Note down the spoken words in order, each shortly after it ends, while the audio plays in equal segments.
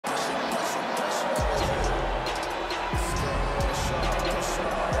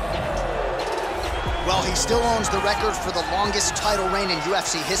Well, he still owns the record for the longest title reign in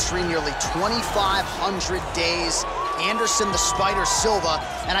UFC history, nearly 2,500 days. Anderson the Spider Silva,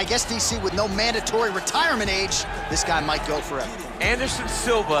 and I guess, DC, with no mandatory retirement age, this guy might go forever. Anderson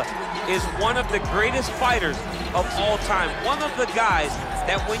Silva is one of the greatest fighters of all time. One of the guys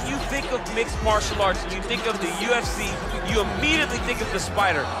that when you think of mixed martial arts and you think of the UFC, you immediately think of the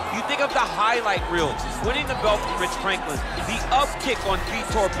Spider. You think of the highlight reel, winning the belt from Rich Franklin, the up kick on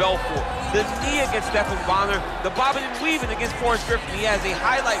Vitor Belfort, the knee against Stephan Bonner, the bobbing and weaving against Forrest Griffin. He has a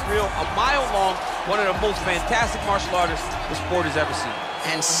highlight reel a mile long, one of the most fantastic martial artists the sport has ever seen.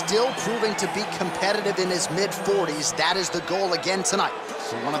 And still proving to be competitive in his mid-40s. That is the goal again tonight.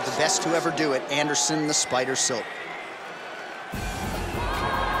 So one of the best to ever do it, Anderson the Spider Silva.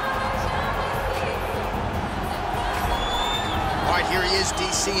 All right, here he is,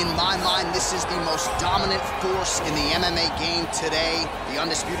 DC. In my mind, this is the most dominant force in the MMA game today. The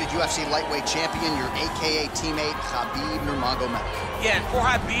undisputed UFC Lightweight Champion, your AKA teammate, Khabib Nurmagomedov. Yeah, and for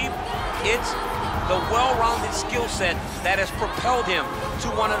Khabib, it's the well-rounded skill set that has propelled him to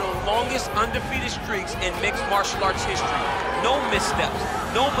one of the longest undefeated streaks in mixed martial arts history. No missteps,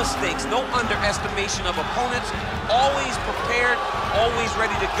 no mistakes, no underestimation of opponents, always prepared, always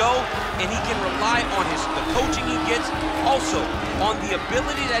ready to go, and he can rely on the coaching he gets, also on the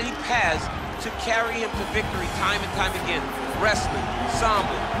ability that he has to carry him to victory time and time again. Wrestling,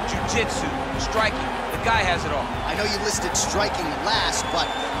 sambo, jiu-jitsu, striking, the guy has it all. I know you listed striking last, but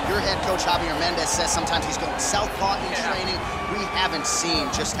your head coach, Javier Mendez, says sometimes he's going southpaw in training. We haven't seen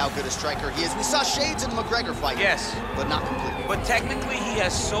just how good a striker he is. We saw shades in the McGregor fight. Yes. But not completely. But technically, he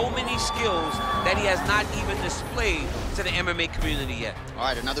has so many skills that he has not even displayed to the MMA community yet. All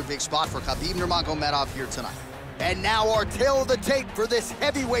right, another big spot for Khabib Nurmagomedov here tonight. And now our tail of the tape for this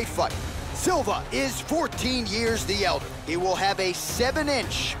heavyweight fight. Silva is 14 years the elder. He will have a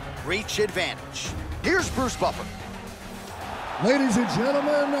 7-inch reach advantage. Here's Bruce Buffer. Ladies and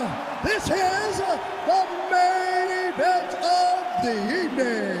gentlemen, this is the main event of the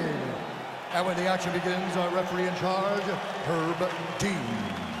evening. And when the action begins, our referee in charge, Herb Dean.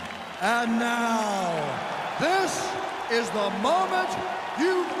 And now, this is the moment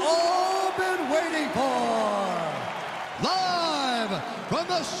you've all been waiting for. Live from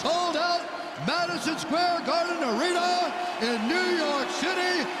the sold-out Madison Square Garden Arena in New York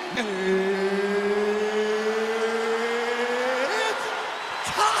City, it's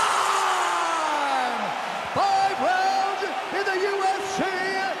time! 5 rounds in the UFC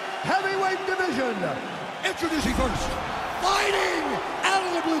heavyweight division. Introducing first, fighting out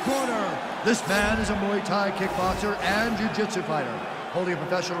of the blue corner. This man is a Muay Thai kickboxer and jiu-jitsu fighter, holding a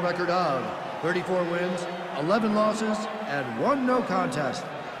professional record of 34 wins, 11 losses, and 1 no contest.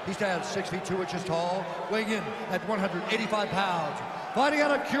 He stands 6 feet 2 inches tall, weighing in at 185 pounds. Fighting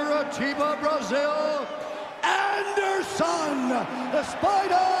out of Curitiba, Brazil, Anderson, the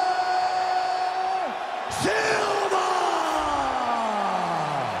Spider Silva!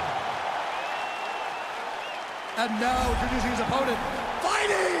 And now introducing his opponent,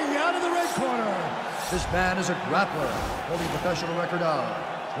 fighting out of the red corner. This man is a grappler, holding a professional record of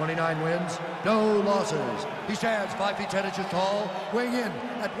 29 wins, no losses. He stands 5 feet 10 inches tall, weighing in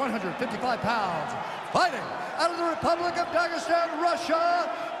at 155 pounds. Fighting out of the Republic of Dagestan, Russia,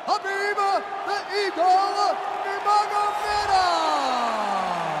 Khabib the Eagle Nurmagomedov.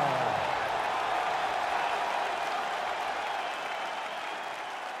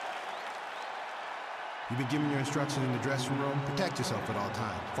 You've been given your instructions in the dressing room. Protect yourself at all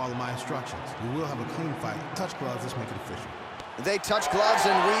times. Follow my instructions. We will have a clean fight. Touch gloves, let's make it official. They touch gloves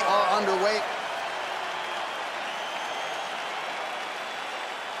and we are underway.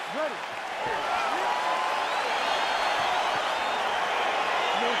 Ready.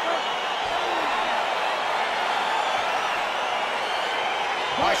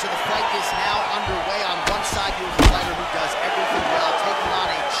 All right, so the fight is now underway. On one side, you have a fighter who does everything well, taking on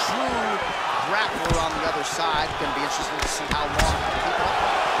a true grappler on the other side. Going to be interesting to see how long he can keep it up.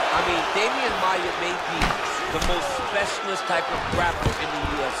 I mean, Damian Maia may be the most specialist type of grappler in the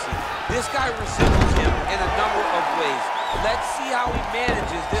UFC. This guy resembles him in a number of ways. Let's see how he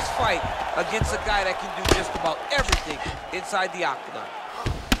manages this fight against a guy that can do just about everything inside the octagon.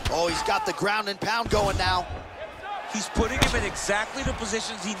 Oh, he's got the ground and pound going now. He's putting him in exactly the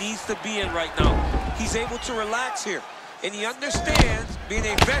positions he needs to be in right now. He's able to relax here. And he understands, being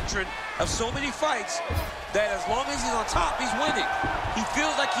a veteran of so many fights, that as long as he's on top, he's winning. He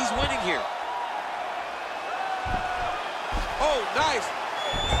feels like he's winning here. Oh, nice.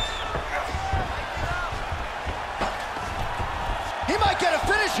 He might get a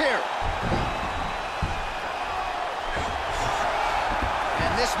finish here.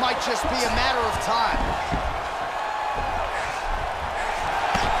 And this might just be a matter of time.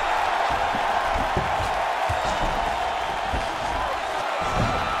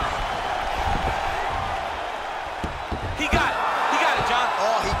 He got it, John.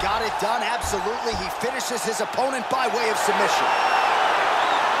 Oh, he got it done, absolutely. He finishes his opponent by way of submission.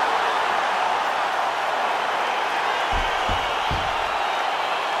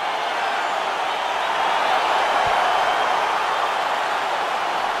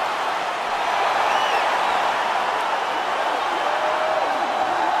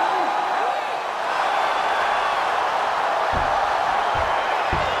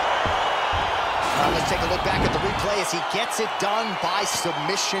 Let's take a look back at the replay as he gets it done by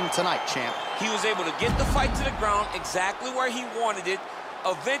submission tonight, champ. He was able to get the fight to the ground exactly where he wanted it.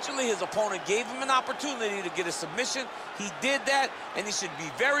 Eventually, his opponent gave him an opportunity to get a submission. He did that, and he should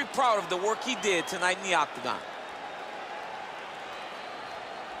be very proud of the work he did tonight in the octagon.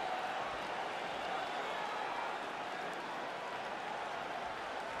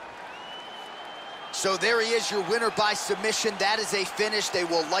 So there he is, your winner by submission. That is a finish they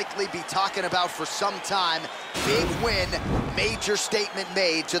will likely be talking about for some time. Big win, major statement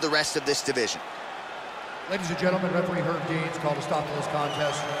made to the rest of this division. Ladies and gentlemen, referee Herb Deans called a stop to this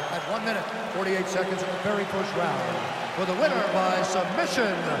contest at 1 minute, 48 seconds in the very first round. For the winner by submission,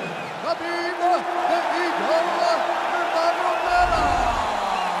 Khabib Nurmagomedov.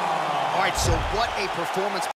 All right, so what a performance